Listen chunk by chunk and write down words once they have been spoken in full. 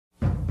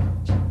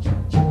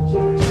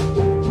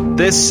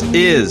This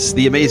is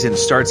the Amazing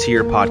Starts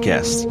Here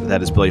podcast.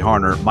 That is Billy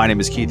Harner. My name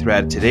is Keith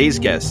Rad. Today's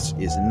guest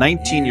is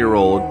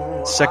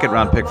 19-year-old,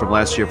 second-round pick from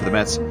last year for the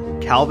Mets,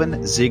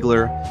 Calvin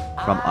Ziegler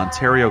from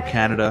Ontario,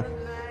 Canada.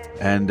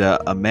 And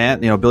a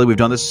man, Billy, we've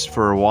done this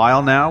for a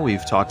while now.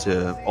 We've talked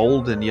to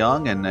old and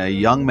young, and a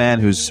young man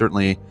who's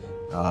certainly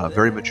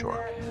very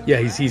mature. Yeah,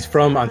 he's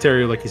from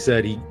Ontario, like you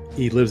said.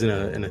 He lives in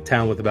a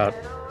town with about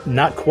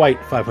not quite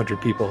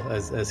 500 people,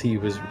 as he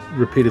was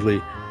repeatedly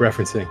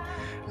referencing.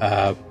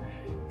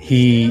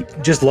 He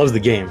just loves the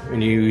game,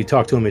 and you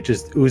talk to him, it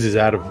just oozes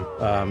out of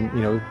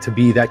him. To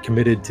be that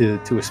committed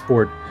to a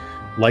sport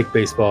like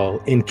baseball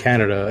in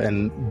Canada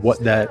and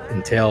what that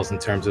entails in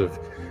terms of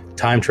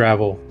time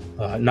travel,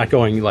 not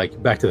going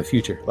like Back to the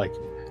Future, like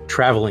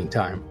traveling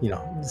time.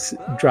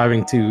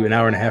 Driving to an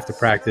hour and a half to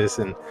practice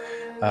and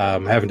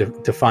having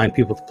to find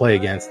people to play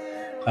against.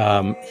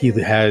 He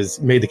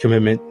has made the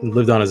commitment and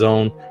lived on his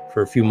own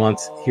for a few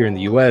months here in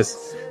the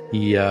U.S.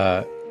 He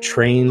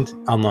trained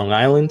on Long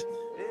Island.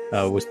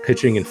 Was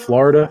pitching in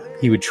Florida.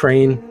 He would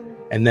train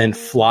and then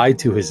fly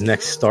to his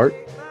next start.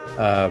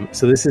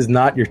 So this is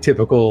not your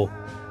typical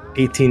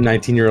 18,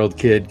 19-year-old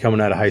kid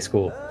coming out of high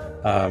school.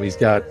 He's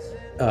got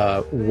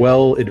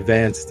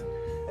well-advanced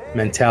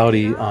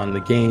mentality on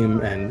the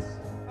game and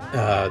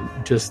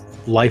just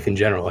life in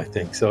general, I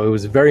think. So it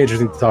was very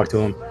interesting to talk to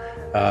him.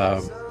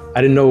 I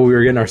didn't know what we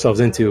were getting ourselves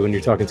into when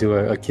you're talking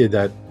to a kid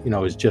that,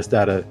 is just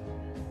out of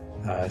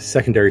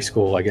secondary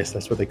school. I guess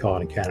that's what they call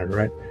it in Canada,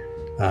 right?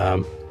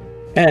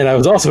 And I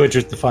was also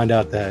interested to find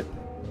out that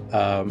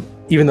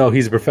even though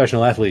he's a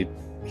professional athlete,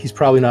 he's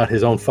probably not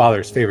his own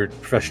father's favorite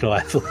professional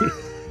athlete.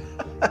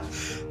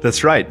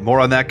 That's right. More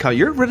on that.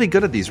 You're really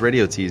good at these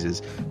radio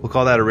teases. We'll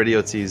call that a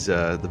radio tease,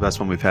 the best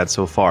one we've had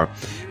so far.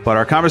 But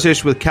our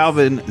conversation with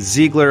Calvin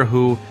Ziegler,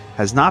 who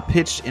has not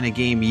pitched in a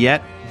game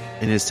yet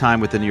in his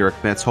time with the New York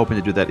Mets, hoping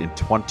to do that in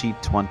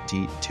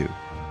 2022.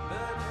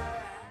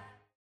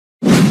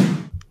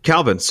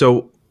 Calvin,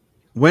 so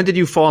when did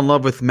you fall in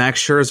love with Max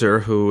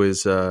Scherzer, who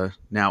is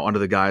now under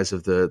the guise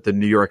of the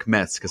New York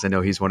Mets? Because I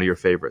know he's one of your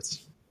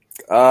favorites.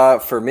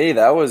 For me,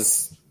 that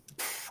was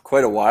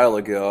quite a while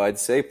ago. I'd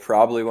say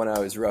probably when I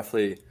was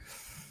roughly,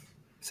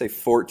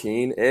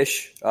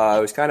 14-ish. It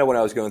was kind of when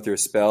I was going through a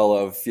spell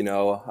of,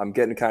 I'm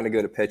getting kind of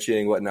good at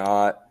pitching,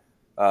 whatnot.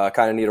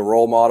 Kind of need a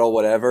role model,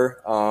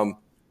 whatever.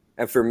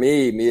 And for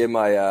me and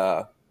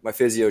my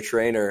physio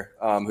trainer,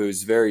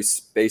 who's very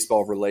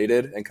baseball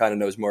related and kind of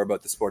knows more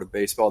about the sport of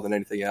baseball than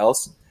anything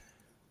else,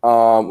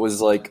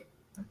 was like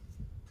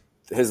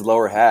his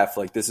lower half,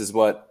 like, this is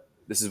what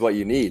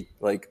you need.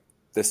 Like,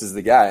 this is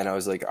the guy. And I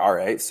was like, all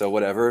right, so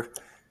whatever.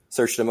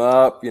 Searched him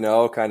up,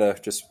 kind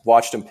of just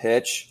watched him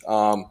pitch,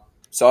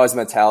 saw his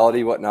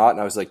mentality, whatnot. And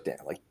I was like,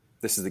 damn, like,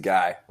 this is the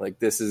guy. Like,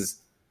 this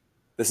is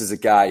a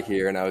guy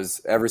here. And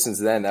ever since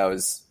then, that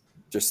was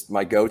just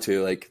my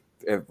go-to. Like,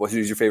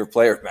 who's your favorite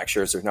player? Max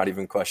Scherzer, not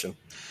even a question.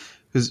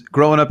 Because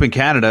growing up in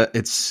Canada,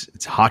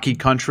 it's hockey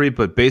country,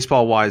 but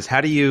baseball wise,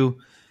 how do you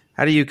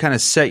kind of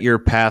set your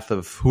path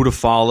of who to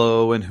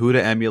follow and who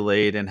to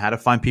emulate and how to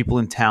find people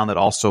in town that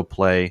also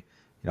play?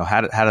 How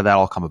did that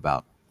all come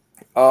about?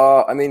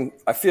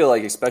 I feel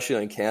like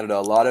especially in Canada, a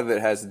lot of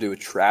it has to do with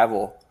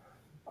travel,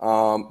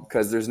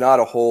 because there's not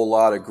a whole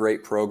lot of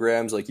great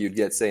programs like you'd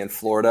get, say, in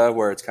Florida,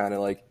 where it's kind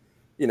of like,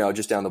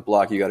 just down the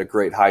block, you got a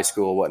great high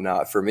school,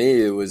 whatnot. For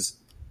me, it was,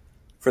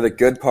 for the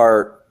good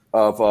part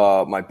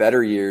of my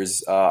better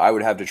years, I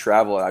would have to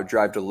travel. I'd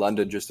drive to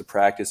London just to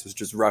practice. It was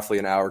just roughly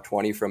an hour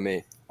 20 from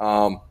me.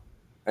 And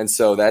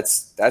so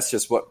that's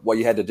just what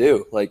you had to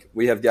do. Like,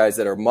 we have guys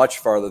that are much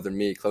farther than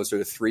me, closer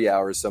to 3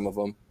 hours, some of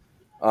them.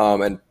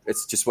 And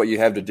it's just what you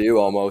have to do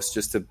almost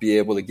just to be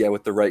able to get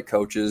with the right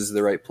coaches,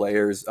 the right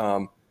players,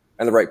 and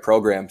the right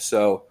program.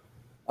 So,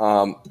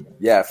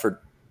 for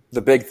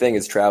the big thing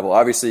is travel.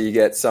 Obviously, you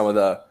get some of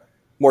the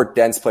more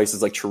dense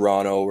places like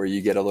Toronto where you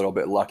get a little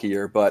bit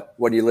luckier. But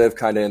when you live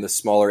kind of in the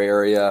smaller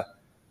area,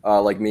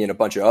 like me and a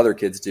bunch of other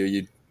kids do,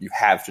 you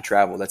have to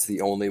travel. That's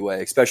the only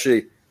way,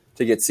 especially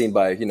to get seen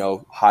by,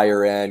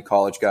 higher end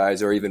college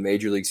guys or even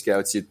major league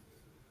scouts. You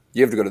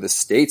have to go to the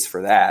States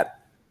for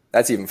that.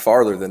 That's even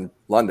farther than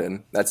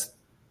London. That's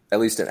at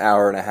least an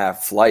hour and a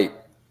half flight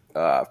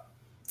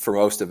for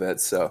most of it.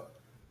 So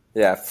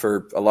yeah,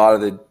 for a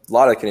lot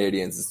of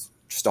Canadians, it's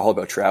just all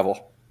about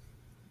travel.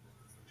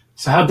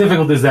 So how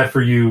difficult is that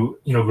for you,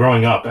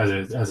 growing up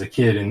as a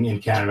kid in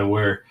Canada,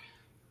 where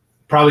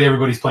probably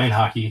everybody's playing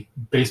hockey,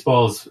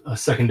 baseball is a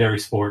secondary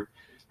sport.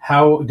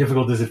 How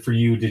difficult is it for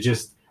you to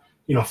just,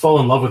 fall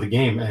in love with the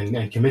game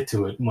and commit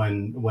to it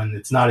when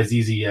it's not as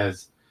easy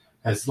as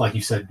like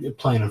you said,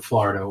 playing in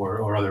Florida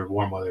or other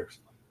warm weather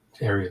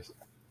areas?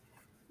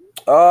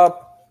 For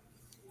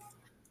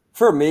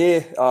me,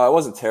 it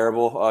wasn't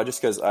terrible,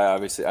 just because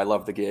I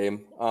love the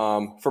game.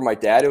 For my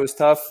dad, it was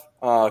tough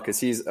because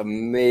he's a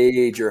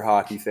major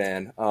hockey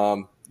fan.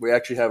 We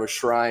actually have a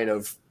shrine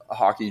of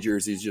hockey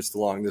jerseys just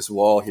along this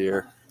wall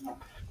here.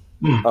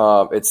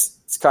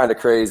 It's kind of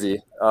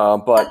crazy,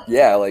 but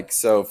yeah,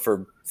 so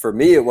for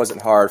me, it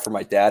wasn't hard. For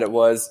my dad, it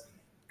was,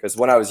 because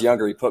when I was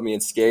younger, he put me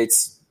in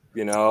skates,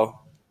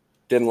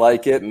 didn't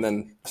like it, and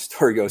then the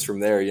story goes from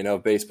there.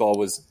 Baseball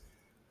was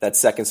that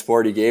second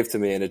sport he gave to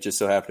me, and it just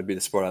so happened to be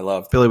the sport I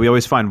loved. Billy, we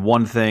always find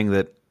one thing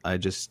that I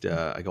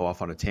go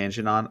off on a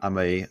tangent on. I'm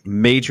a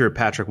major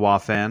Patrick Waugh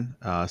fan,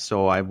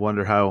 so I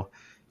wonder how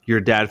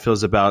your dad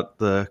feels about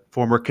the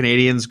former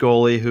Canadiens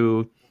goalie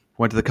who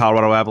went to the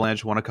Colorado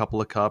Avalanche, won a couple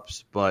of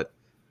cups, but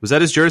was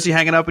that his jersey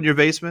hanging up in your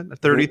basement at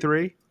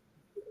 33?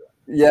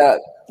 Yeah,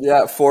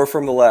 4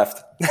 from the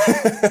left.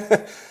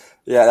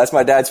 Yeah, that's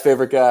my dad's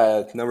favorite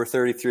guy. Number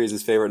 33 is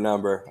his favorite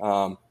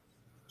number.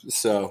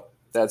 So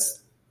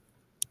that's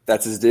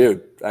his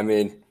dude. I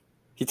mean,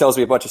 he tells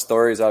me a bunch of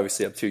stories.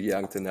 Obviously, I'm too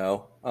young to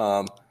know.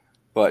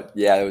 But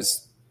yeah,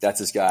 that's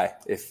his guy.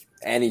 If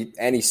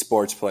any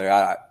sports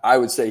player, I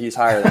would say he's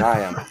higher than I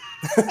am.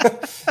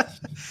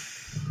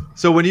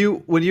 So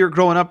when you're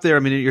growing up there, I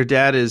mean, your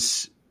dad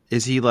is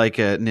he like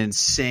an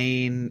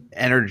insane,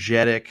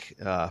 energetic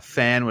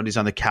fan when he's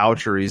on the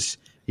couch or he's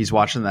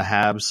watching the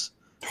Habs?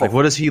 Like,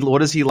 what is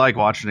he like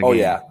watching a game? Oh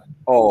yeah.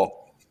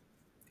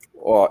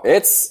 Oh,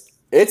 it's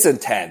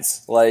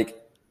intense. Like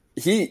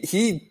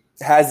he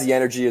has the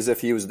energy as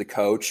if he was the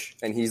coach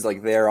and he's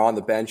like there on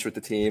the bench with the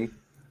team.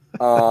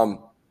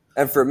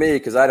 And for me,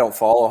 because I don't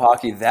follow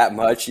hockey that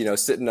much,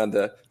 sitting on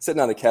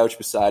the couch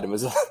beside him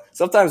was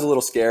sometimes a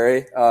little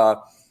scary.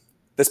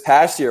 This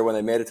past year when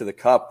they made it to the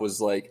Cup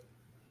was like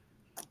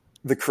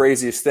the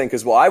craziest thing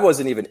because I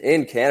wasn't even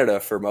in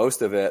Canada for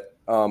most of it.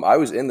 I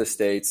was in the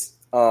States.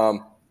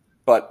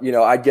 But,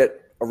 I'd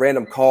get a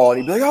random call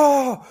and he'd be like,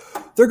 oh,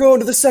 they're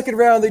going to the second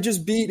round. They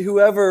just beat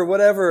whoever,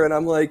 whatever. And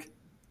I'm like,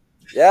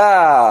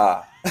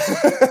 yeah,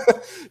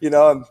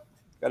 I'm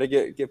got to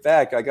get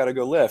back. I got to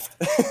go lift.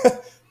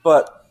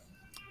 But,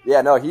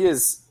 yeah, no, he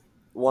is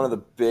one of the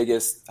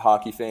biggest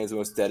hockey fans, the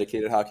most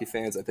dedicated hockey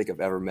fans I think I've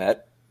ever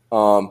met.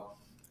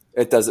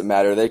 It doesn't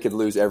matter. They could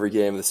lose every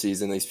game of the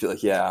season. They just feel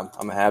like, yeah,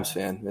 I'm a Habs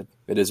fan.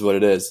 It is what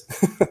it is.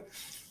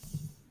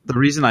 The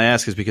reason I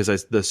ask is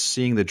because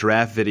seeing the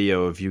draft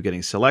video of you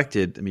getting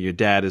selected, I mean, your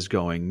dad is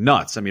going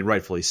nuts. I mean,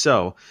 rightfully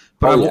so.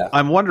 But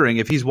I'm wondering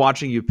if he's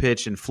watching you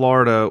pitch in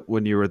Florida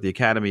when you were at the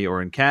academy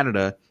or in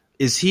Canada,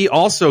 is he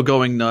also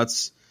going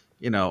nuts,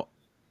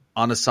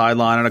 on a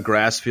sideline on a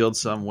grass field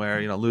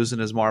somewhere, losing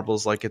his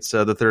marbles like it's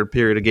the third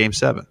period of Game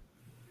 7?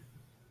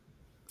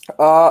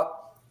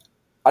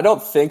 I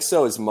don't think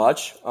so as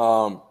much.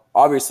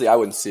 Obviously, I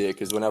wouldn't see it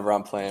because whenever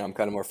I'm playing, I'm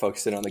kind of more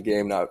focused in on the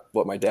game, not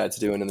what my dad's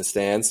doing in the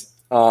stands.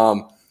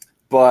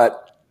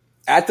 But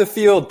at the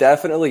field,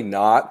 definitely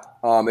not,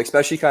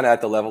 especially kind of at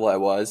the level I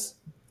was.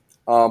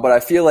 But I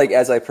feel like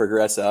as I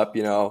progress up,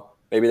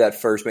 maybe that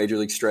first major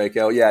league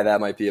strikeout, yeah, that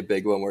might be a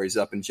big one where he's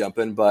up and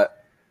jumping. But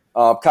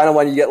kind of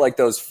when you get like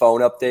those phone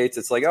updates,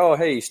 it's like, oh,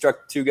 hey, you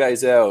struck 2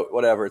 guys out,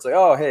 whatever. It's like,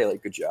 oh, hey,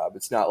 like good job.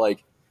 It's not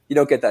like you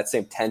don't get that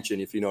same tension,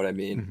 if you know what I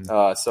mean.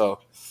 Mm-hmm. So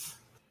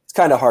it's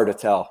kind of hard to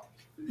tell.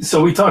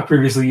 So we talked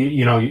previously,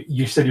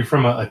 you said you're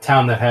from a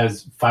town that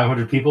has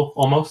 500 people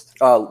almost?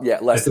 Yeah,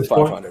 less than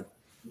 500.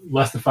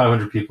 Less than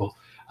 500 people.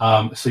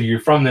 So you're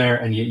from there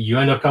and you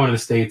end up coming to the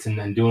States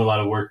and doing a lot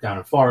of work down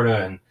in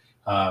Florida and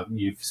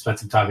you've spent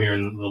some time here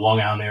in the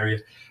Long Island area.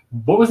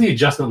 What was the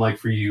adjustment like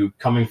for you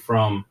coming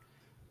from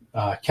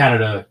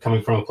Canada,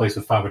 coming from a place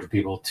with 500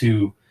 people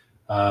to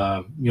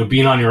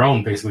being on your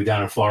own basically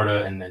down in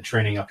Florida and then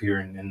training up here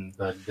in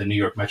the New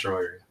York metro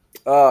area?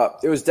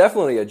 It was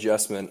definitely an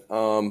adjustment.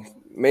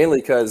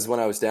 Mainly because when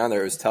I was down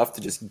there, it was tough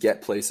to just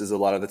get places a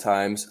lot of the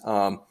times.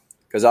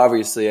 Because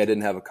obviously I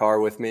didn't have a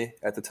car with me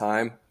at the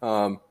time.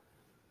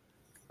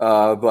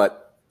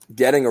 But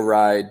getting a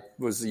ride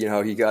was, you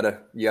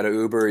gotta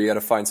Uber, you gotta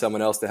find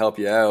someone else to help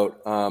you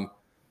out.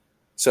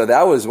 So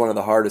that was one of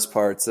the hardest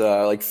parts.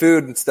 Like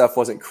food and stuff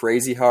wasn't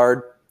crazy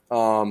hard.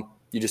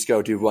 You just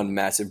go do one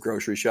massive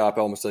grocery shop,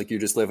 almost like you're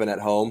just living at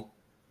home.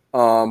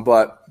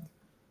 But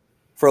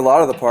for a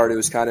lot of the part, it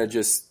was kind of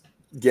just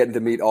getting to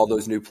meet all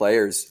those new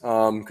players.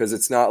 Because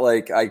it's not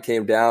like I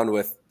came down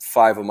with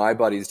 5 of my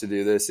buddies to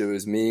do this. It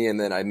was me, and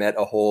then I met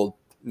a whole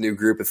new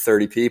group of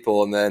 30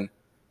 people, and then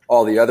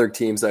all the other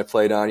teams I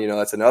played on,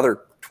 that's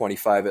another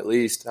 25 at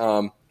least.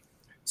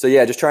 So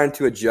yeah, just trying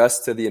to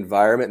adjust to the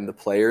environment and the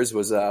players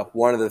was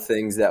one of the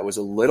things that was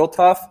a little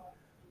tough.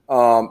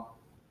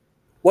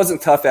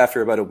 Wasn't tough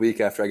after about a week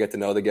after I got to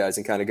know the guys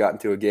and kind of got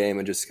into a game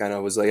and just kind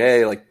of was like,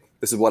 hey, like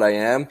this is what I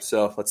am.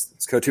 So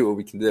let's go do what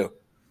we can do.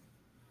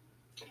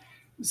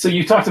 So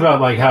you talked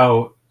about like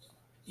how,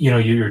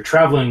 you're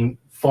traveling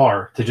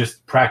far to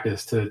just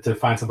practice to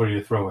find somebody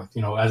to throw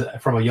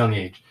with, from a young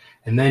age.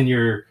 And then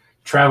you're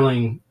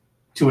traveling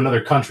to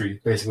another country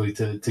basically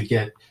to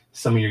get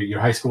some of your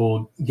high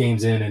school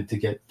games in and to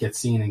get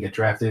seen and get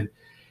drafted.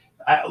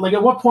 Like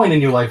at what point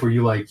in your life were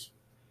you like,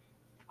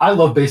 I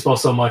love baseball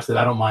so much that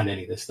I don't mind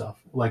any of this stuff?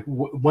 Like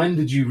when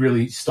did you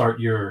really start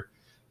your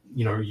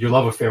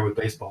love affair with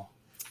baseball?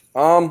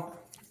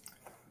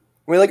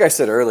 Like I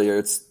said earlier,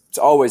 it's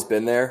always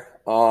been there.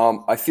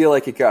 I feel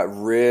like it got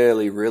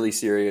really, really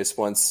serious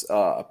once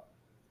the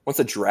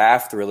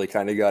draft really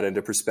kind of got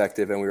into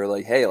perspective and we were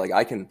like, hey, like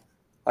I can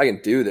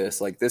do this.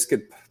 Like this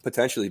could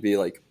potentially be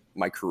like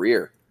my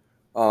career.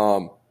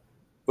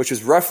 Was which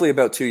was roughly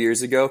about 2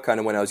 years ago, kind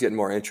of when I was getting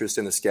more interest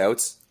in the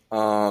scouts.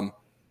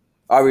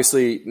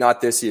 Obviously not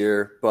this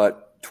year,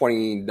 but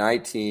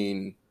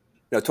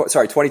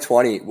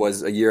 2020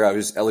 was a year I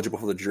was eligible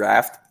for the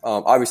draft.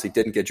 Obviously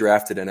didn't get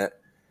drafted in it.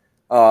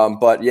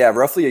 But yeah,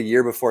 roughly a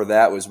year before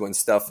that was when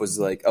stuff was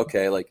like,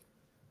 okay, like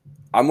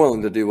I'm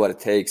willing to do what it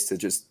takes to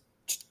just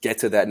get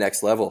to that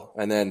next level.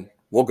 And then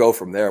we'll go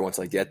from there once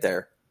I get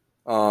there.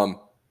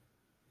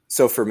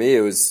 So for me,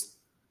 it was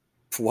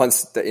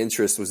once the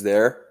interest was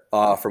there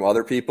from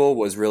other people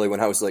was really when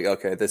I was like,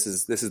 okay, this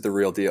is the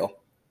real deal.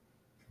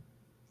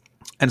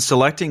 And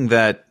selecting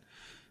that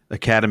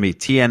academy,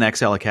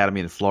 TNXL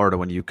Academy in Florida,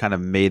 when you kind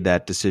of made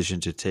that decision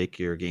to take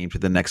your game to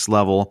the next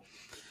level,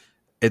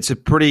 it's a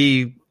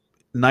pretty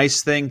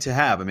nice thing to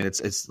have. I mean,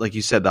 it's like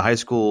you said, the high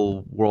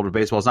school world of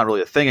baseball is not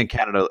really a thing in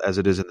Canada as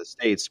it is in the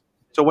States.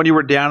 So when you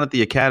were down at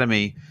the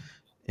academy,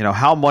 you know,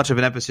 how much of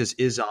an emphasis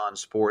is on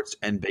sports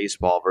and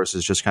baseball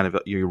versus just kind of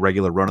your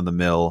regular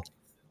run-of-the-mill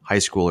high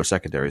school or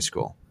secondary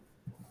school?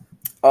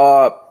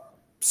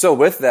 So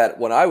with that,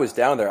 when I was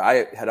down there,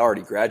 I had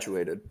already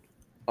graduated.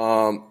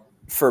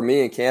 For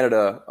me in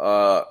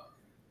Canada,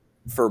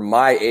 for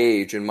my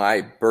age and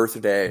my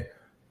birthday,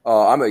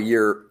 I'm a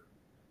year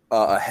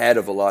ahead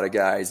of a lot of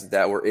guys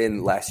that were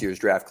in last year's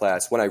draft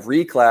class. When I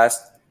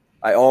reclassed,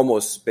 I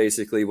almost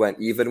basically went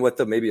even with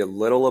them, maybe a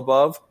little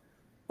above.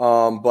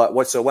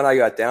 So when I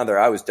got down there,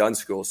 I was done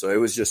school. So it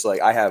was just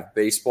like, I have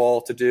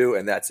baseball to do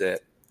and that's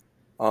it.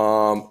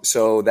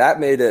 So that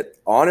made it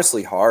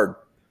honestly hard.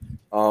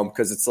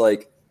 Cause it's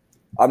like,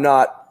 I'm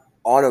not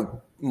on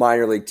a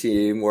minor league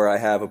team where I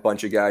have a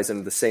bunch of guys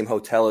in the same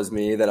hotel as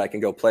me that I can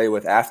go play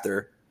with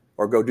after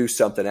or go do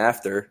something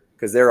after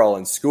because they're all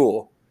in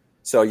school.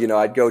 So, you know,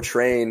 I'd go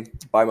train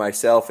by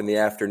myself in the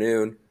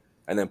afternoon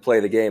and then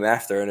play the game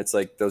after. And it's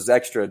like those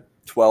extra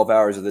 12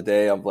 hours of the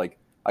day, I'm like,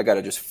 I got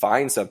to just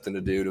find something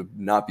to do to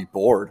not be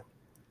bored.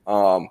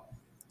 So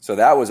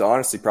that was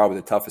honestly probably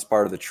the toughest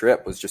part of the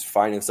trip was just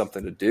finding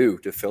something to do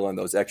to fill in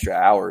those extra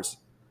hours.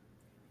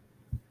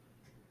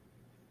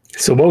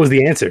 So what was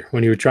the answer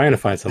when you were trying to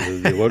find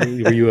something to do? Were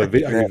you a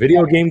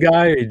video game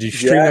guy? Or did you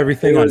stream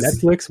everything on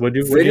Netflix? What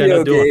did you end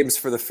up doing? Video games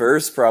for the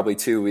first probably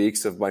 2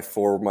 weeks of my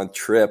 4-month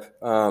trip.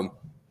 And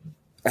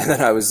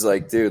then I was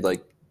like, dude,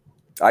 like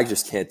I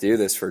just can't do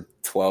this for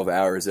 12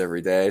 hours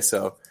every day.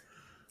 So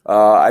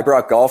I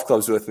brought golf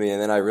clubs with me and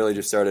then I really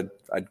just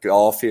I'd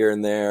golf here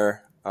and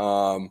there.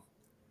 And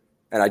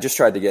I just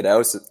tried to get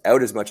out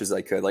as much as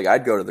I could. Like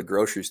I'd go to the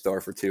grocery store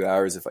for 2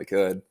 hours if I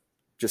could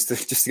just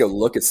to go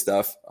look at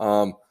stuff.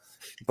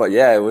 But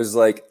yeah, it was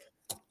like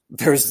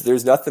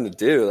there's nothing to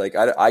do. Like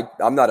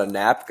I'm not a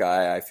nap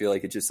guy. I feel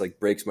like it just like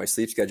breaks my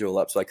sleep schedule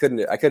up. So I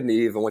couldn't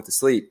even went to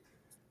sleep.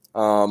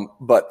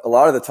 But a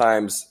lot of the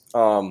times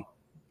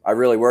I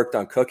really worked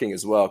on cooking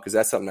as well because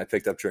that's something I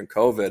picked up during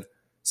COVID.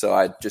 So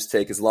I'd just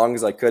take as long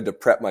as I could to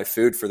prep my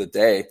food for the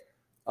day.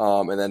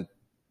 And then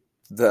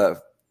the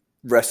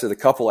rest of the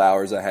couple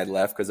hours I had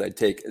left, because I'd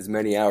take as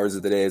many hours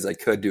of the day as I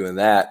could doing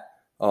that,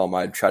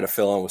 I'd try to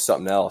fill in with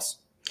something else.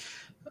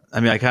 I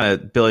mean,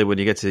 Billy, when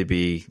you get to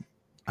be,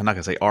 I'm not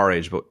going to say our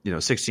age, but,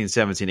 16,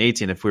 17,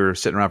 18, if we were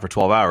sitting around for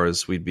 12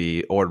 hours, we'd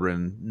be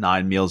ordering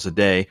 9 meals a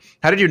day.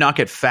 How did you not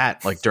get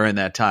fat like during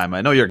that time?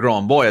 I know you're a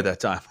growing boy at that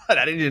time, but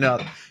how did you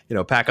not,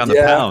 pack on the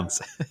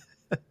pounds?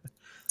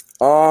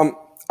 I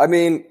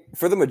mean,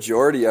 for the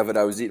majority of it,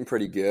 I was eating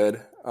pretty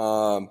good.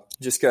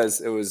 Just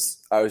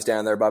because I was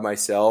down there by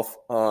myself.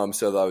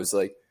 So I was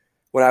like,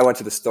 when I went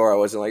to the store, I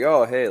wasn't like,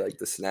 oh, hey, like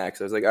the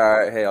snacks. I was like, all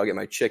right, hey, I'll get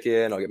my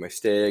chicken, I'll get my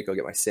steak, I'll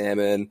get my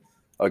salmon,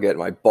 I'll get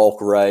my bulk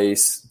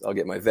rice, I'll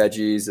get my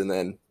veggies, and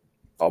then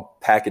I'll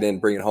pack it in,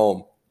 bring it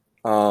home.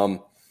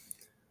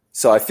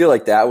 So I feel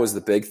like that was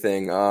the big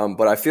thing.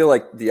 But I feel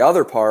like the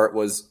other part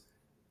was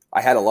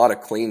I had a lot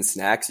of clean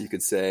snacks, you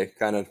could say,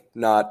 kind of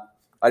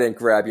I didn't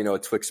grab, a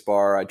Twix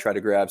bar. I'd try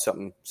to grab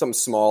something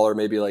smaller,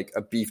 maybe like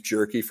a beef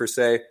jerky for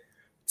say.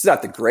 It's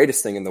not the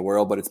greatest thing in the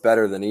world, but it's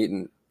better than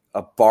eating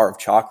a bar of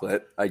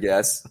chocolate, I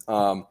guess.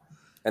 And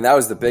that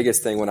was the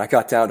biggest thing when I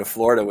got down to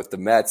Florida with the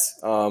Mets,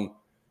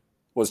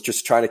 was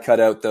just trying to cut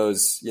out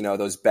those,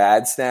 those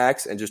bad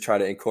snacks and just try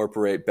to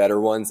incorporate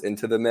better ones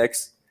into the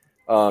mix.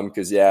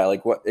 Cause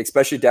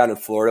especially down in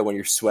Florida when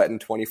you're sweating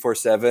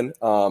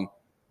 24/7,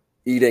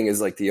 eating is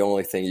like the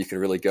only thing you can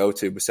really go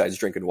to besides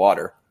drinking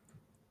water.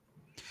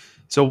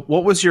 So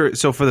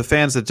so for the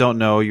fans that don't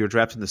know, you were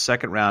drafted in the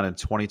second round in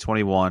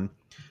 2021,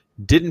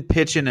 didn't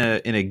pitch in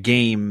a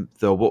game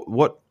though.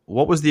 What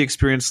was the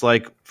experience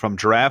like from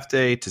draft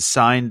day to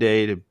sign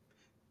day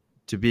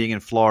to being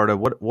in Florida?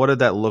 What did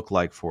that look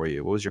like for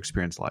you? What was your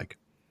experience like?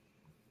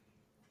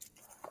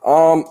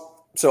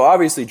 So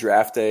obviously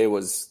draft day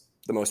was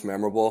the most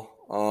memorable.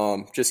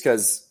 Just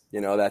because,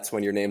 that's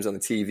when your name's on the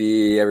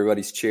TV,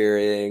 everybody's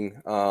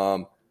cheering,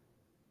 and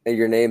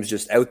your name's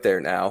just out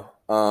there now.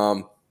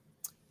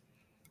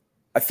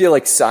 I feel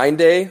like sign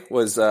day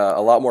was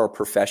a lot more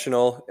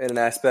professional in an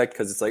aspect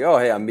because it's like, oh,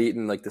 hey, I'm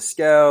meeting like the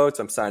scouts,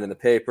 I'm signing the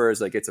papers,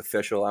 like it's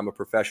official, I'm a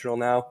professional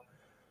now.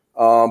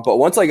 But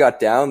once I got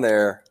down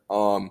there,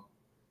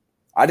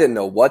 I I didn't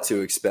know what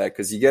to expect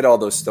because you get all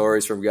those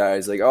stories from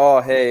guys like, oh,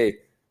 hey,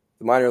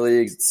 the minor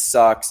leagues, it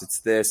sucks. It's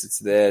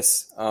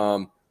this.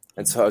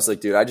 And so I was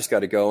like, dude, I just got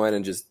to go in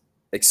and just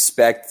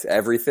expect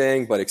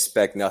everything, but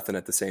expect nothing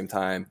at the same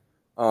time.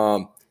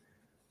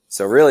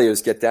 So really it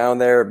was get down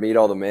there, meet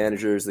all the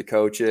managers, the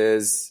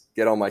coaches,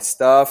 get all my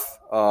stuff,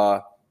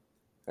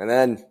 and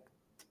then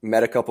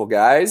met a couple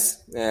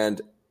guys, and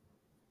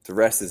the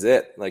rest is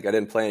it. Like, I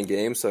didn't play in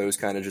games, so it was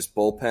kind of just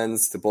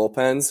bullpens to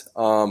bullpens.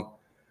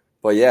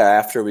 But yeah,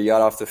 after we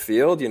got off the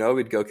field,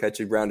 we'd go catch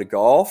a round of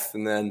golf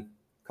and then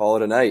call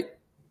it a night.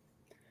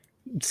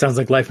 Sounds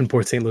like life in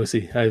Port St.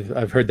 Lucie.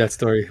 I've heard that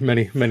story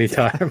many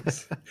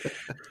times.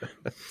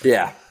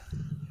 Yeah.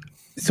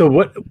 So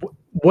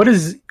what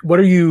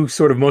are you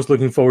sort of most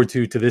looking forward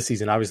to this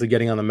season? Obviously,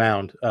 getting on the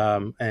mound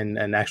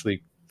and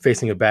actually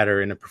facing a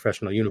batter in a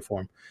professional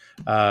uniform.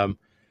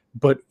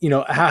 But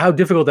how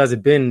difficult has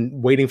it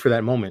been waiting for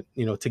that moment?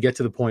 To get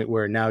to the point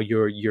where now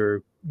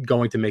you're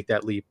going to make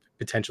that leap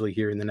potentially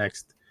here in the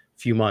next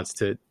few months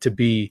to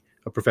be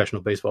a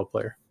professional baseball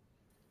player.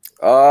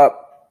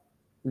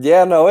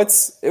 Yeah, no,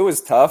 it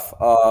was tough.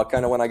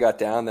 Kind of when I got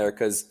down there,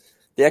 because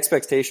the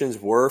expectations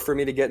were for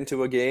me to get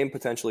into a game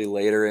potentially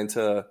later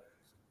into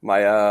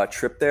my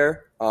trip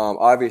there.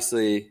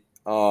 Obviously,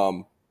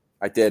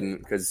 I didn't,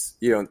 because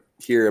you don't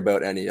hear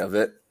about any of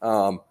it.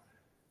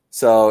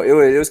 So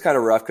it was kind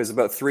of rough, because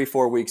about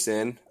 3-4 weeks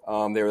in,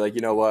 they were like,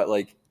 you know what,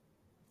 like,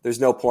 there's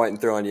no point in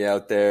throwing you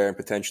out there and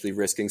potentially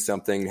risking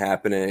something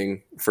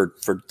happening for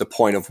the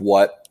point of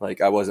what. Like,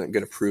 I wasn't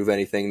going to prove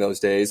anything those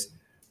days.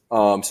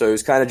 So it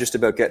was kind of just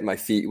about getting my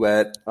feet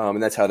wet,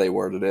 and that's how they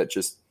worded it.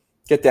 Just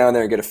get down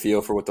there and get a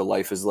feel for what the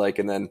life is like,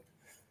 and then,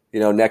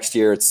 next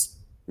year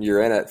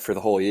you're in it for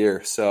the whole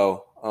year.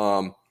 So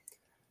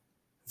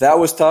that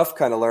was tough,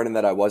 kind of learning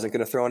that I wasn't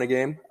going to throw in a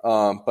game.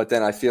 But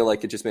then I feel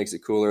like it just makes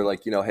it cooler.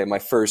 Like, hey, my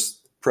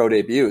first pro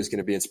debut is going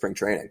to be in spring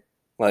training.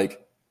 Like,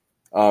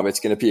 it's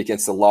going to be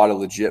against a lot of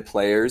legit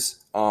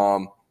players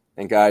and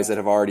guys that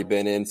have already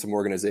been in some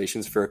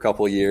organizations for a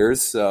couple of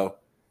years. So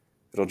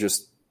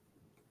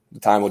the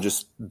time will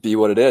just be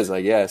what it is,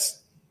 I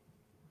guess.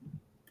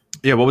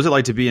 Yeah. What was it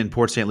like to be in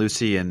Port St.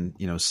 Lucie and,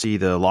 see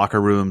the locker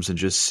rooms and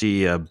just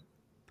see,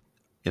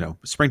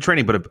 spring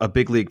training, but a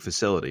big league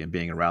facility and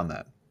being around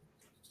that?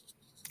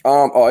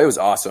 It was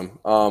awesome.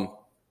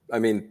 I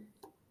mean,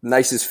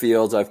 nicest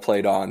fields I've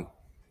played on,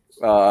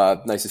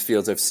 nicest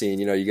fields I've seen.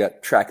 You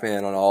got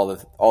TrackMan on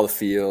all the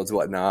fields,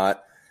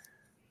 whatnot,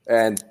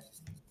 and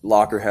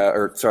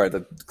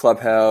the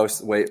clubhouse,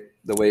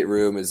 the weight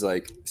room is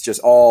like, it's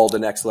just all the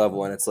next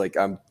level, and it's like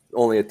I'm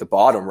only at the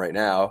bottom right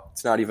now.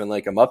 It's not even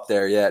like I'm up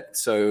there yet.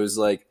 So it was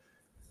like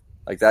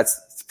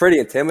it's pretty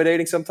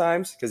intimidating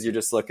sometimes, because you're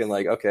just looking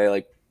like, okay,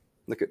 like,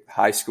 look at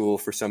high school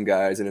for some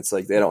guys, and it's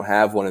like they don't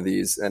have one of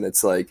these, and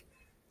it's like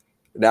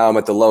now I'm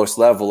at the lowest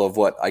level of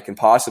what I can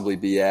possibly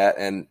be at,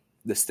 and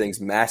this thing's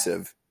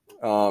massive,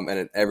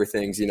 and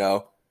everything's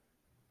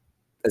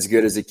as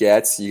good as it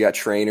gets. You got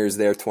trainers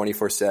there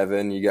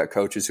 24/7. You got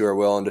coaches who are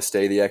willing to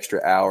stay the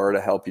extra hour to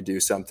help you do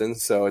something.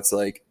 So it's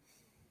like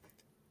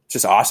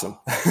just awesome.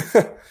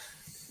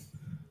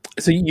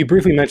 So you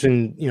briefly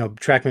mentioned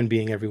TrackMan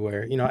being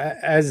everywhere.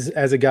 As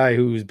a guy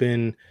who's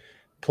been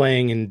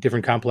playing in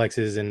different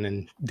complexes and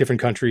in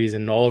different countries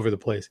and all over the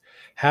place,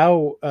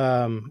 how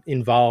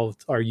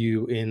involved are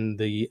you in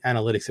the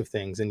analytics of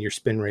things and your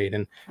spin rate,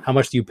 and how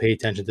much do you pay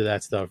attention to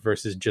that stuff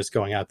versus just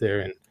going out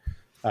there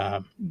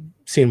and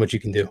seeing what you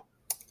can do?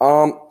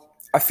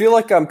 I feel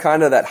like I'm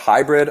kind of that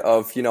hybrid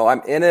of,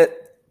 I'm in it,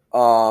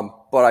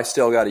 but you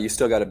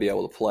still got to be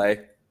able to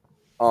play.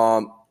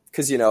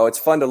 Cause it's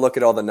fun to look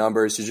at all the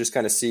numbers. You just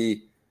kind of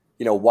see,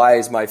 why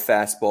is my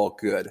fastball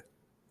good?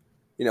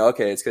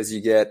 Okay, it's because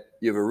you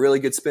have a really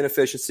good spin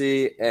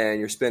efficiency and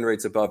your spin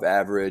rate's above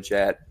average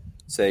at,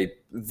 say,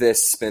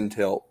 this spin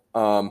tilt.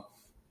 But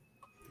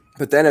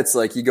then it's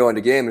like you go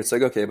into game and it's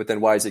like, okay, but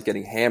then why is it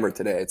getting hammered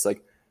today? It's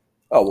like,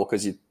 oh, well,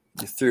 because you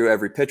threw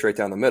every pitch right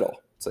down the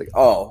middle. It's like,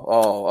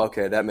 oh,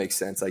 okay, that makes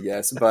sense, I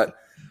guess. But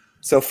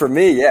so for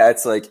me, yeah,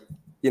 it's like,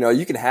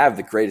 you can have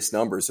the greatest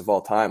numbers of all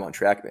time on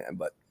TrackMan,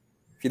 but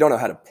if you don't know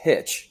how to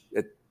pitch,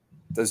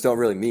 those don't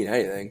really mean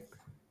anything,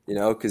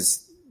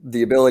 because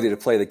the ability to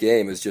play the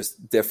game is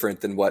just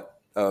different than what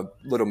a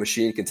little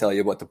machine can tell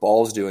you what the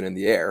ball's doing in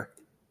the air.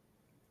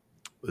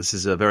 This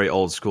is a very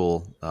old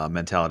school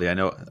mentality. I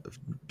know,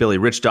 Billy,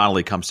 Rich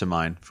Donnelly comes to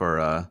mind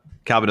for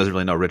Calvin doesn't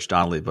really know Rich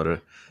Donnelly, but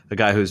a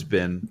guy who's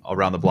been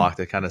around the block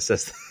that kind of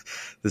says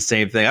the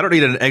same thing. I don't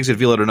need an exit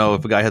velo to know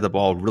if a guy hit the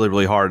ball really,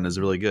 really hard and is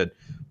really good,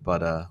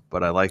 but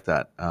I like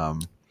that.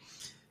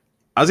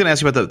 I was going to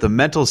ask you about the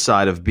mental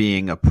side of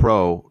being a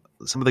pro.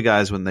 Some of the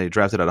guys, when they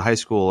drafted out of high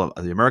school,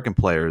 the American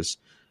players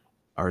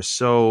are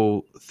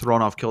so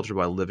thrown off kilter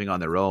by living on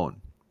their own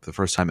for the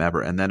first time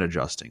ever and then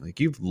adjusting. Like,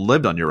 you've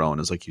lived on your own,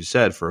 as like you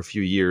said, for a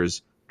few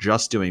years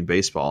just doing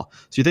baseball.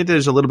 So you think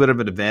there's a little bit of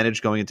an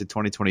advantage going into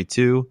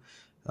 2022,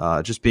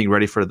 just being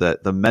ready for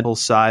the mental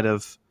side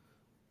of,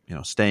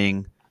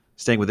 staying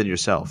within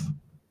yourself?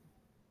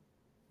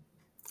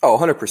 Oh,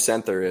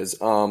 100% there is.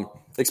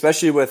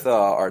 especially with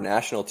our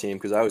national team,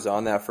 because I was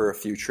on that for a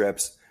few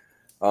trips.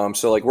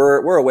 So like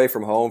we're away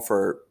from home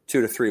for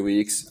 2 to 3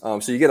 weeks. So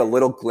you get a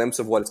little glimpse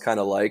of what it's kind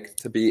of like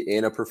to be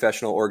in a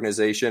professional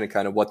organization and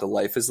kind of what the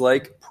life is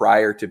like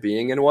prior to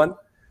being in one.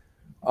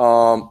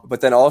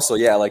 But then also,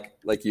 yeah,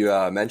 like you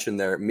mentioned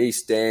there, me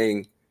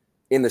staying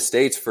in the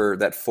States for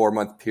that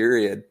 4-month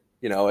period,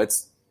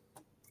 it's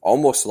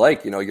almost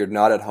like, you're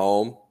not at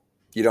home.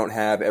 You don't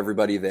have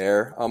everybody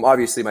there.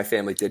 Obviously my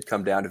family did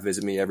come down to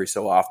visit me every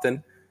so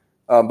often.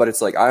 But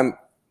it's like, I'm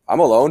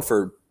alone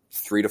for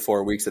 3 to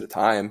 4 weeks at a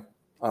time.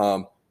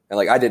 And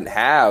like, I didn't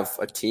have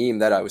a team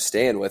that I was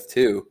staying with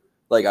too,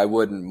 like I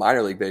would in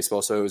minor league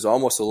baseball. So it was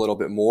almost a little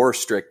bit more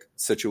strict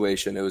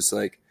situation. It was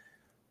like,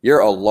 you're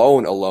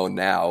alone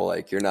now.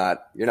 Like you're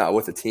not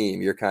with a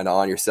team. You're kind of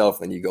on yourself,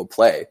 then you go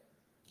play.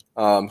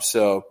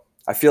 So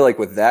I feel like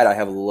with that, I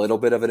have a little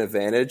bit of an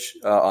advantage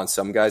on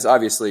some guys.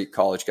 Obviously,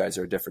 college guys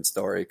are a different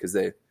story because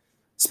they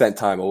spent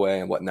time away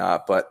and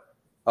whatnot. But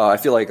I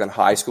feel like on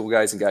high school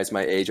guys and guys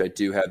my age, I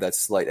do have that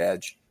slight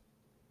edge.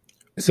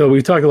 So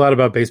we've talked a lot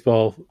about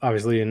baseball,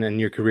 obviously, and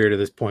your career to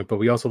this point, but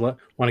we also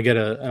want to get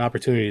an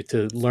opportunity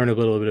to learn a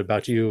little bit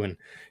about you and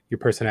your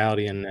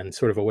personality and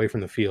sort of away from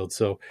the field.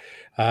 So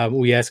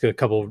we ask a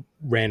couple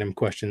random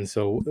questions.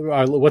 So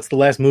what's the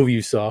last movie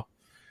you saw?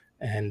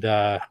 And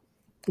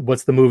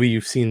what's the movie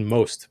you've seen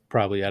most,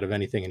 probably, out of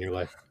anything in your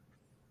life?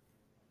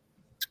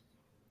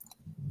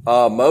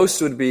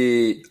 Most would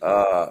be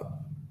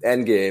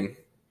Endgame.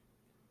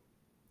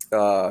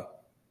 I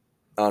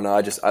don't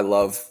know. I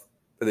love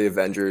the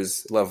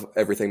Avengers, love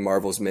everything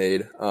Marvel's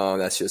made.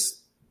 I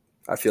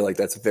feel like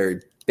that's a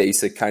very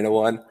basic kind of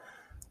one.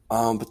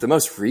 But the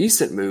most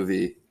recent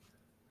movie,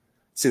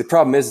 see, the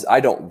problem is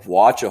I don't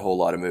watch a whole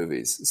lot of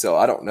movies, so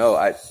I don't know.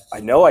 I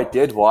know I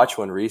did watch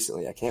one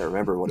recently. I can't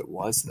remember what it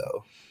was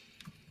though.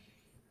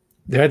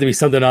 There had to be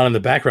something on in the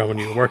background when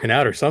you were working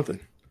out or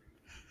something.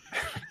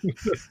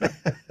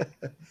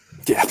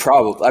 Yeah,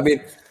 probably. I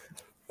mean,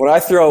 when I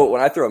throw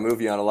a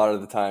movie on, a lot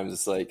of the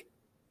times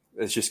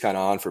it's just kind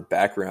of on for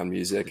background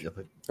music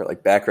or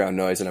like background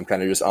noise, and I'm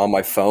kind of just on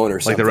my phone or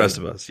something. Like the rest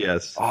of us,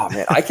 yes. Oh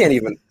man, I can't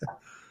even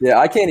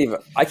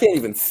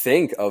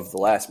think of the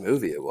last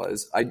movie it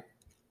was. I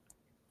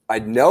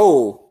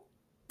know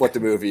what the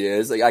movie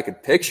is. Like I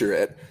could picture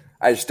it.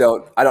 I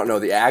don't know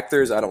the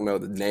actors. I don't know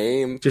the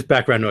name. Just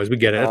background noise. We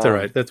get it. That's all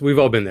right. We've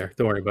all been there.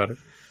 Don't worry about it.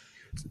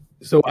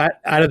 So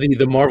out of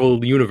the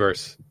Marvel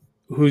universe,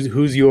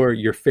 who's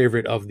your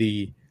favorite of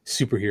the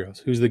superheroes?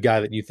 Who's the guy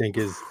that you think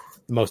is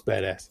the most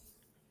badass?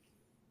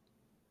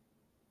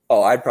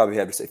 Oh, I'd probably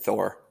have to say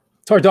Thor.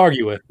 It's hard to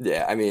argue with.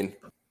 Yeah, I mean,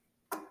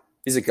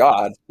 he's a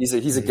god. He's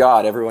a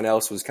god. Everyone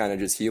else was kind of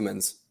just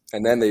humans,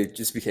 and then they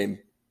just became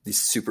these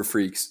super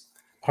freaks.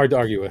 Hard to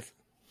argue with.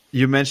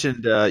 You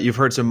mentioned you've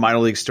heard some minor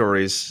league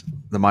stories.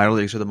 The minor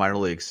leagues are the minor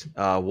leagues.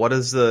 What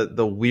is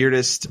the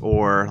weirdest,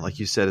 or like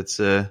you said, it's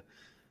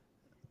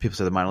people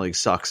say the minor league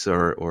sucks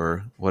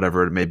or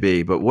whatever it may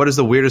be. But what is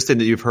the weirdest thing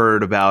that you've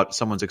heard about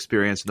someone's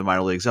experience in the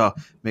minor leagues? Oh,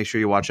 make sure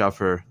you watch out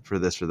for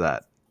this or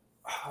that.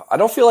 I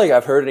don't feel like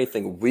I've heard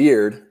anything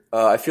weird.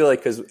 I feel like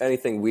because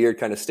anything weird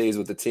kind of stays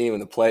with the team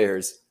and the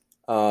players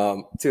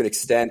to an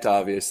extent,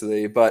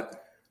 obviously.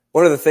 But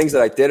one of the things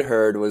that I did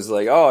heard was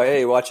like, oh,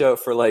 hey, watch out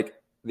for like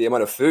the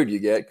amount of food you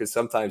get because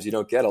sometimes you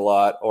don't get a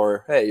lot.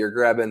 Or, hey, you're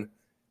grabbing,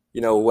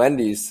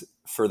 Wendy's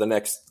for the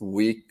next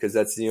week because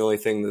that's the only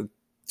thing the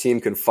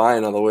team can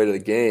find on the way to the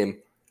game.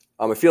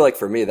 I feel like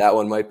for me, that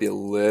one might be a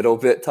little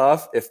bit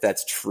tough if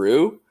that's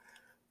true.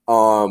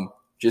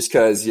 Just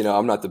because,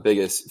 I'm not the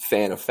biggest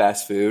fan of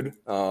fast food.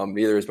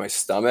 Neither is my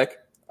stomach.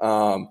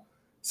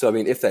 So, I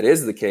mean, if that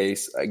is the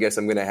case, I guess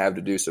I'm going to have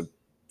to do some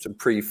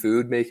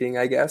pre-food making,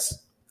 I guess.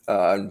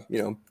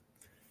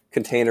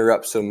 Container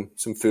up some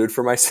food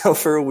for myself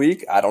for a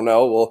week. I don't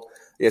know. Well,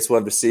 I guess we'll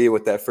have to see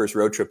what that first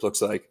road trip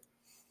looks like.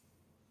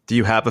 Do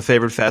you have a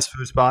favorite fast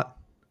food spot?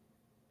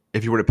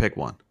 If you were to pick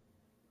one.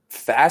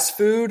 Fast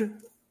food?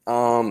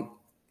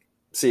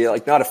 See,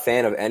 like not a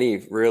fan of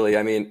any really.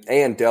 I mean,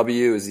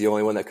 A&W is the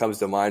only one that comes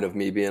to mind of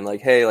me being like,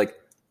 hey, like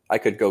I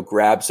could go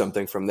grab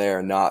something from there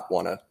and not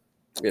want to,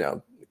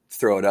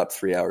 throw it up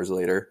 3 hours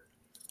later.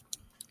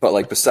 But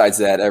like besides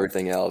that,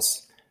 everything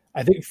else.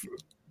 I think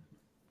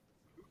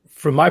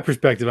from my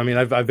perspective, I mean,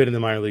 I've been in the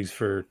minor leagues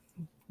for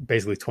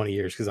basically 20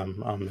 years because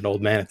I'm an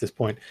old man at this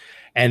point.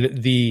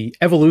 And the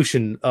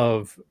evolution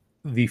of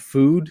the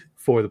food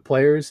for the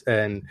players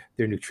and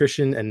their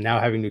nutrition and now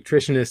having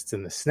nutritionists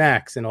and the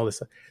snacks and all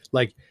this,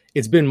 like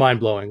it's been mind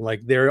blowing.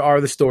 Like there are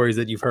the stories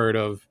that you've heard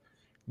of.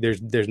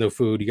 There's no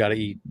food. You got to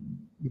eat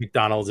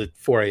McDonald's at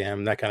 4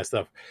 a.m. That kind of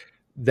stuff.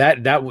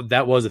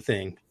 That was a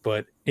thing.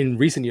 But in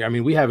recent years, I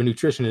mean, we have a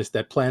nutritionist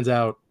that plans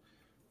out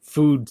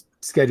food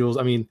schedules.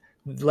 I mean,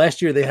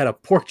 last year they had a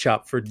pork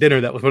chop for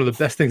dinner. That was one of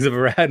the best things I've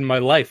ever had in my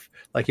life.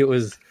 Like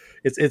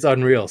it's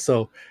unreal.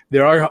 So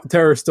there are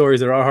terror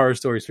stories. There are horror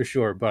stories for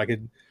sure. But I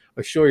could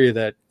assure you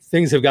that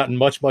things have gotten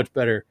much, much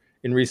better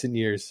in recent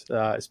years,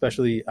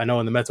 especially I know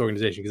in the Mets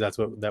organization, because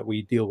that's that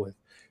we deal with.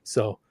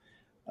 So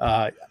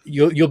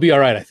You'll be all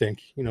right. I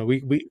think, we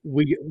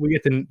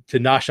get to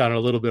nosh on it a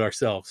little bit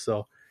ourselves,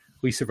 so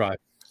we survive.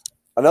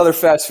 Another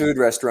fast food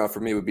restaurant for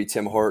me would be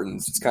Tim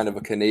Hortons. It's kind of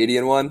a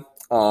Canadian one.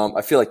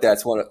 I feel like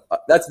that's one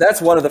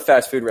of the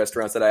fast food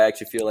restaurants that I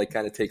actually feel like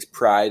kind of takes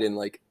pride in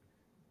like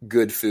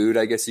good food,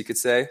 I guess you could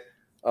say.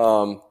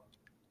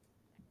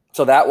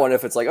 So that one,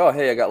 if it's like, oh,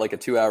 hey, I got like a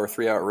 2-hour,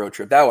 3-hour road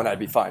trip, that one I'd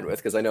be fine with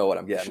because I know what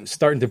I'm getting.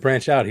 Starting to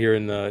branch out here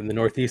in the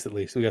Northeast, at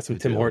least. We got some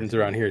Tim Hortons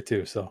around here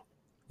too, so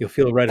you'll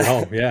feel right at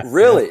home. Yeah.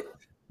 Really?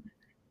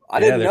 I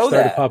didn't know that.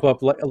 They're starting to pop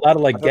up a lot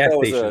of like gas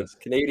stations.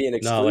 Canadian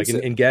exclusive. No, like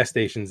in gas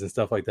stations and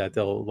stuff like that.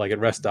 They'll like at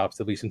rest stops.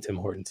 There'll be some Tim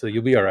Hortons, so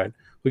you'll be all right.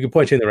 We can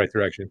point you in the right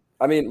direction.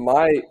 I mean,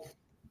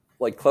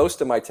 close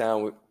to my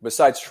town,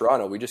 besides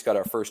Toronto, we just got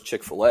our first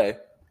Chick-fil-A.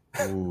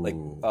 I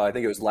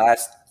think it was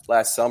last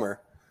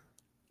summer.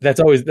 That's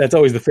always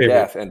the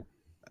favorite.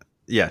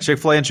 Yeah,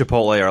 Chick-fil-A and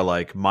Chipotle are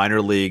like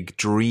minor league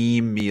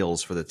dream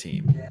meals for the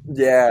team.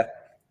 Yeah,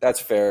 that's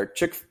fair.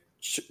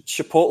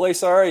 Chipotle,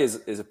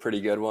 is a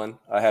pretty good one.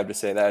 I have to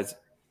say that's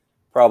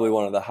probably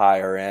one of the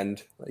higher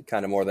end, like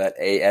kind of more that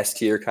AS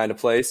tier kind of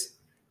place.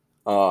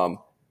 And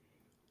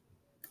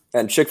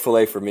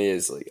Chick-fil-A for me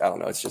is like, I don't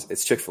know,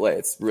 it's Chick-fil-A.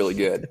 It's really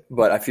good,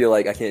 but I feel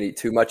like I can't eat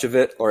too much of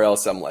it or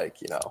else I'm like,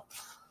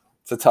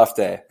 it's a tough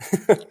day.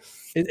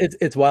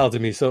 It's wild to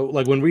me. So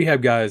like when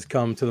rehab guys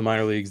come to the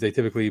minor leagues, they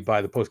typically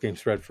buy the post-game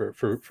spread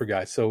for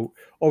guys. So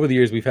over the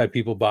years, we've had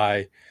people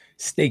buy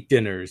steak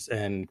dinners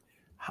and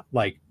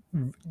like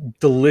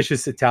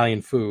delicious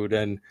Italian food,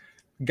 and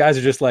guys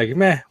are just like,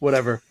 meh,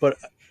 whatever. But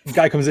a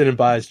guy comes in and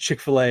buys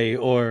Chick-fil-A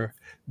or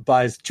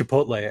buys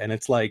Chipotle, and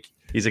it's like,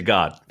 he's a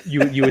god.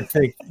 You would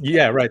think,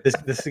 yeah, right. This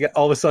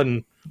all of a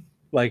sudden,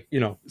 like,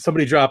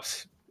 somebody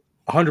drops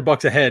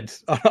 $100 a head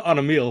on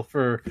a meal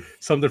for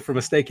something from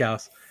a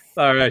steakhouse.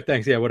 All right,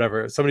 thanks. Yeah,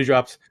 whatever. Somebody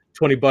drops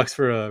 $20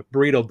 for a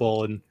burrito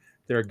bowl, and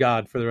they're a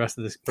god for the rest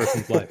of this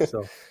person's life.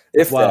 So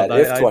if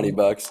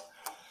 $20.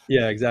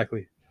 Yeah,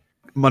 exactly.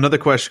 Another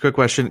quick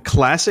question.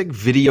 Classic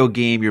video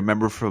game you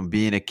remember from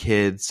being a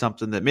kid,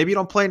 something that maybe you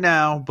don't play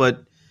now,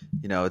 but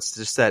it's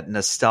just that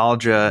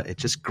nostalgia. It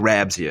just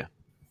grabs you.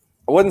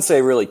 I wouldn't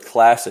say really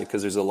classic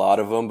because there's a lot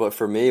of them, but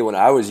for me, when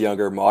I was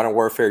younger, Modern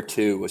Warfare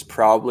 2 was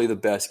probably the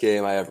best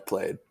game I ever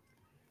played.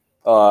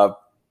 I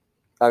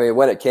mean,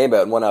 when it came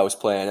out and when I was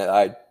playing it,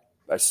 I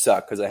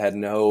sucked because I had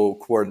no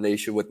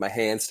coordination with my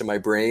hands to my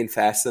brain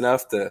fast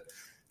enough to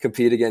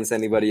compete against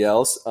anybody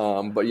else.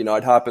 But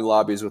I'd hop in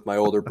lobbies with my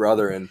older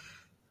brother, and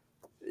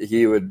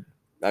he'd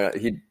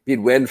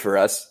win for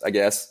us, I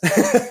guess.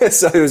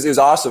 So it was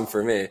awesome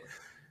for me.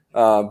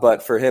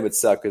 But for him, it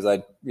sucked because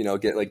I'd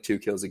get like 2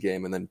 kills a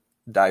game and then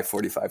die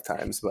 45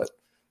 times. But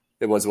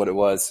it was what it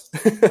was.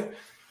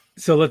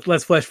 So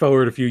let's flash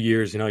forward a few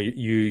years.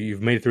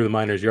 You've made it through the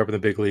minors. You're up in the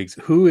big leagues.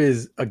 Who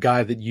is a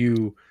guy that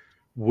you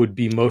would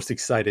be most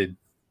excited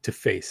to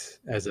face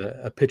as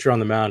a pitcher on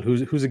the mound?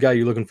 Who's a guy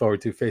you're looking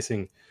forward to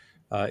facing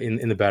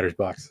in the batter's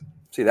box?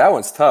 See, that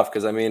one's tough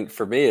because, I mean,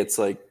 for me, it's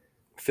like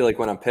I feel like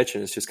when I'm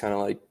pitching, it's just kind of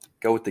like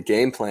go with the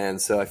game plan.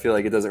 So I feel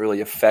like it doesn't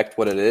really affect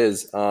what it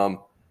is. I'm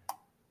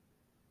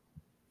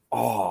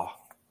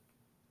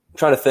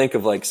trying to think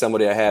of like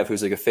somebody I have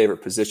who's like a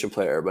favorite position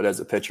player, but as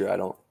a pitcher,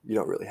 you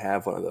don't really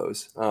have one of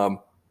those.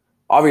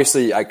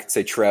 Obviously I could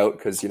say Trout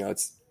because,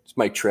 it's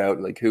Mike Trout.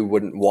 Like who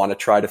wouldn't want to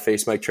try to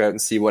face Mike Trout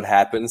and see what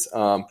happens?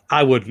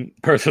 I wouldn't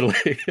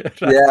personally.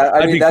 Yeah.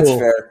 I mean, that's cool.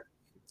 Fair.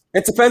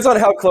 It depends on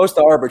how close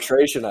to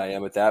arbitration I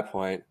am at that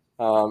point.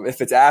 If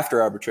it's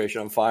after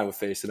arbitration, I'm fine with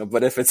facing him.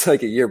 But if it's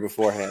like a year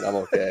beforehand, I'm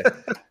okay.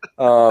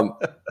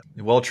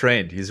 Well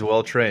trained. He's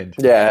well trained.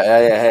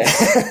 Yeah.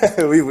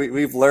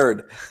 We've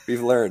learned.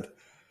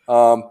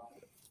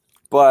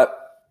 But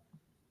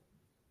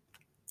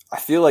I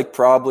feel like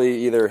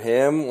probably either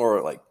him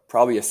or like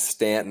probably a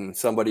Stanton,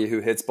 somebody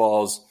who hits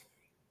balls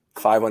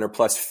 500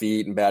 plus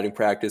feet in batting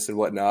practice and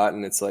whatnot.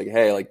 And it's like,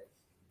 hey, like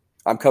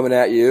I'm coming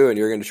at you, and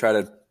you're going to try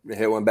to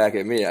hit one back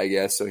at me, I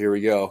guess. So here we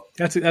go.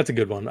 That's a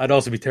good one. I'd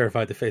also be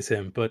terrified to face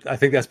him, but I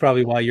think that's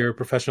probably why you're a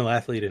professional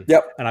athlete and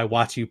I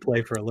watch you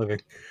play for a living.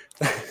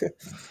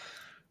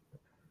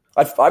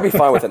 I'd be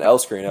fine with an L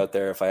screen out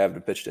there if I have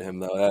to pitch to him,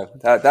 though.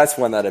 That's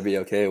one that I'd be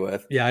okay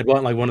with. Yeah, I'd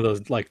want like one of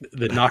those, like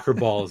the knocker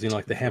balls,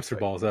 like the hamster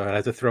balls. I'd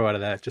have to throw out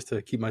of that just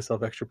to keep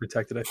myself extra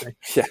protected, I think.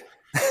 Yeah.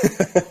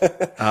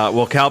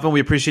 Well, Calvin,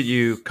 we appreciate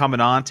you coming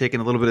on, taking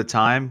a little bit of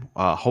time.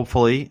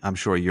 Hopefully, I'm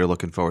sure you're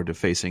looking forward to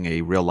facing a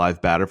real live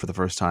batter for the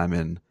first time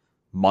in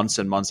months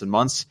and months and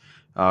months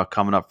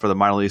coming up for the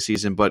minor league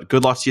season. But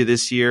good luck to you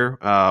this year,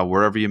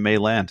 wherever you may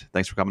land.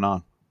 Thanks for coming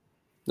on.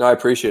 No, I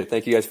appreciate it.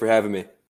 Thank you guys for having me.